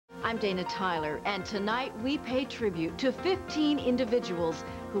I'm Dana Tyler, and tonight we pay tribute to 15 individuals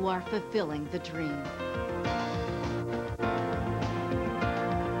who are fulfilling the dream.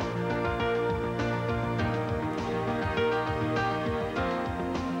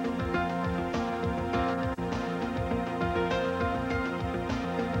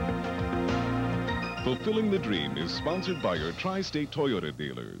 Fulfilling the Dream is sponsored by your Tri-State Toyota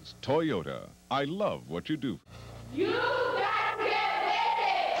dealers. Toyota, I love what you do.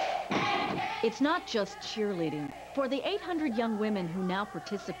 It's not just cheerleading. For the 800 young women who now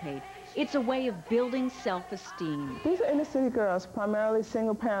participate, it's a way of building self-esteem. These are inner-city girls, primarily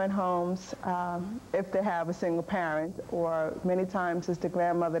single-parent homes, if they have a single parent, or many times it's the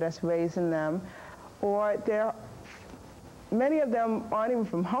grandmother that's raising them, or many of them aren't even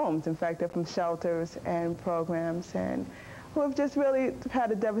from homes. In fact, they're from shelters and programs, and who have just really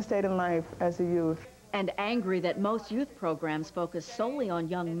had a devastating life as a youth. And angry that most youth programs focus solely on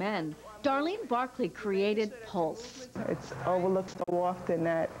young men, Darlene Barkley created Pulse. It's overlooked so often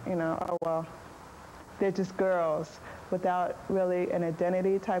that, oh well, they're just girls without really an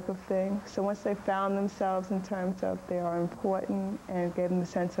identity type of thing. So once they found themselves in terms of they are important and gave them the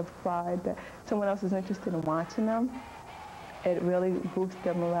sense of pride that someone else is interested in watching them, it really boosted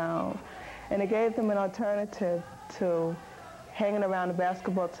them around. And it gave them an alternative to hanging around the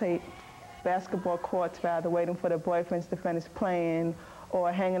basketball courts, rather, waiting for their boyfriends to finish playing, or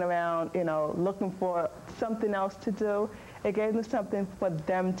hanging around, looking for something else to do. It gave them something for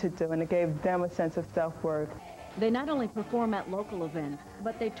them to do, and it gave them a sense of self-worth. They not only perform at local events,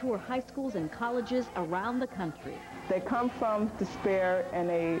 but they tour high schools and colleges around the country. They come from despair, and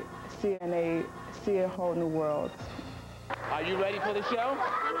they see a whole new world. Are you ready for the show?